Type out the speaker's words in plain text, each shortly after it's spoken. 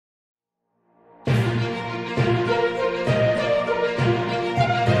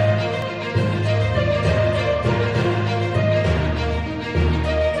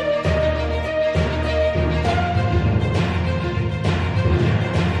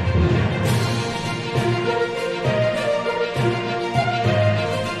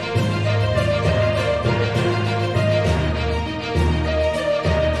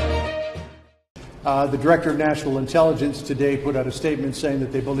The Director of National Intelligence today put out a statement saying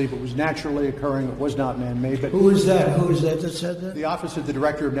that they believe it was naturally occurring, it was not man-made. But who is that? Who is that said that? The Office of the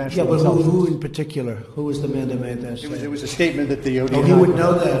Director of National Intelligence. Intelligence. Who in particular? Who was the man that made that statement? It was a statement that the ODNI... Oh, he would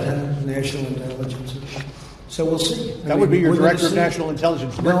know that, huh? National Intelligence. So we'll see. That would be your Director of National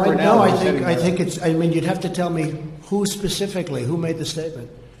Intelligence. I think it's... I mean, you'd have to tell me who specifically, who made the statement.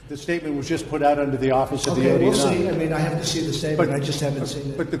 The statement was just put out under the Office of the ODNI. Okay, we'll see. I mean, I have to see the statement. I just haven't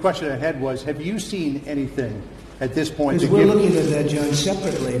seen it. But the question I had was, have you seen anything at this point? Because we're looking at that, John,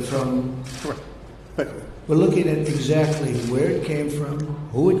 separately from... Correct. But we're looking at exactly where it came from,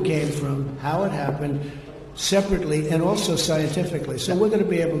 who it came from, how it happened, separately and also scientifically. So we're going to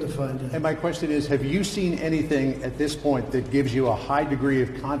be able to find it. And my question is, have you seen anything at this point that gives you a high degree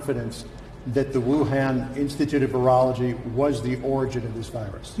of confidence that the Wuhan Institute of Virology was the origin of this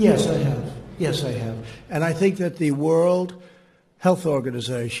virus? Yes, I have. Yes, I have. And I think that the World Health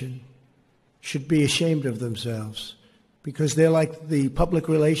Organization should be ashamed of themselves because they're like the public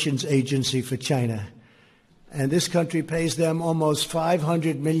relations agency for China. And this country pays them almost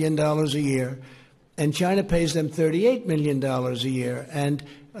 $500 million a year, and China pays them $38 million a year. And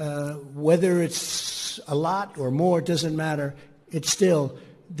whether it's a lot or more, doesn't matter. It's still...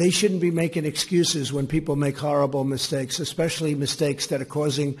 They shouldn't be making excuses when people make horrible mistakes, especially mistakes that are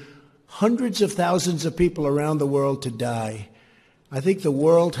causing hundreds of thousands of people around the world to die. I think the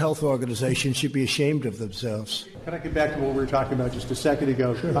World Health Organization should be ashamed of themselves. Can I get back to what we were talking about just a second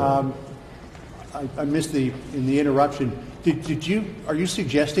ago? Sure. I missed the interruption. Are you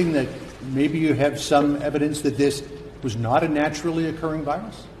suggesting that maybe you have some evidence that this was not a naturally occurring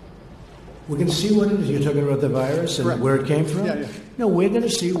virus? We're going to see what it is. You're talking about the virus and Correct. where it came from? Yeah. No, we're going to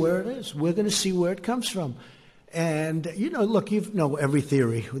see where it is. We're going to see where it comes from. And, look, you know every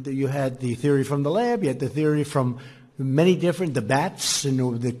theory. You had the theory from the lab. You had the theory from many different, the bats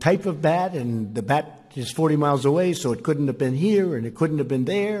and the type of bat. And the bat is 40 miles away, so it couldn't have been here and it couldn't have been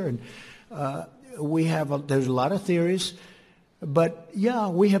there. And there's a lot of theories. But, yeah,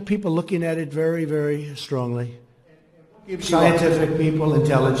 we have people looking at it very, very strongly. Scientific people,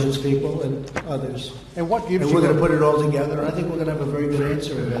 intelligence people, and others. And what gives and we're going to put it all together, and I think we're going to have a very good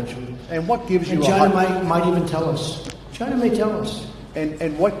answer eventually. And what gives you and China might even tell us. China may tell us.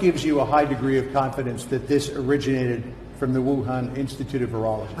 And what gives you a high degree of confidence that this originated from the Wuhan Institute of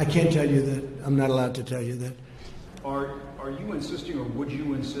Virology? I can't tell you that. I'm not allowed to tell you that. Are you insisting, or would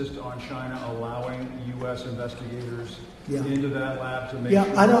you insist on China allowing U.S. investigators into that lab to make? Yeah,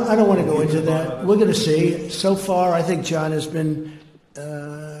 I don't want to go into that. We're going to see. So far, I think China's been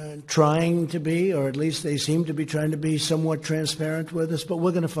trying to be, or at least they seem to be trying to be, somewhat transparent with us. But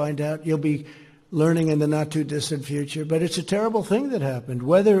we're going to find out. You'll be learning in the not too distant future. But it's a terrible thing that happened.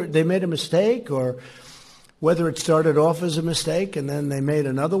 Whether they made a mistake, or whether it started off as a mistake and then they made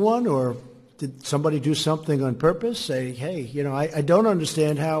another one, or did somebody do something on purpose? Say, hey, I don't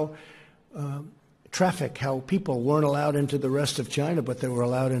understand how how people weren't allowed into the rest of China, but they were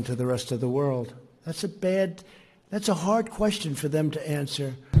allowed into the rest of the world. That's a hard question for them to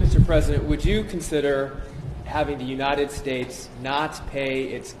answer. Mr. President, would you consider having the United States not pay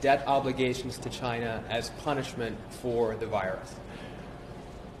its debt obligations to China as punishment for the virus?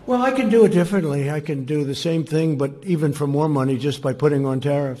 Well, I can do it differently. I can do the same thing, but even for more money, just by putting on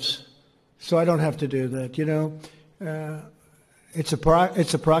tariffs. So I don't have to do that. It's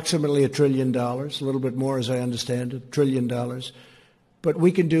approximately $1 trillion, a little bit more as I understand it, $1 trillion. But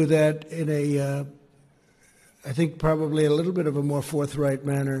we can do that in I think probably a little bit of a more forthright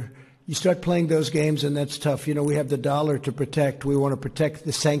manner. You start playing those games, and that's tough. We have the dollar to protect. We want to protect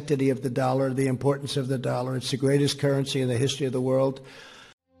the sanctity of the dollar, the importance of the dollar. It's the greatest currency in the history of the world.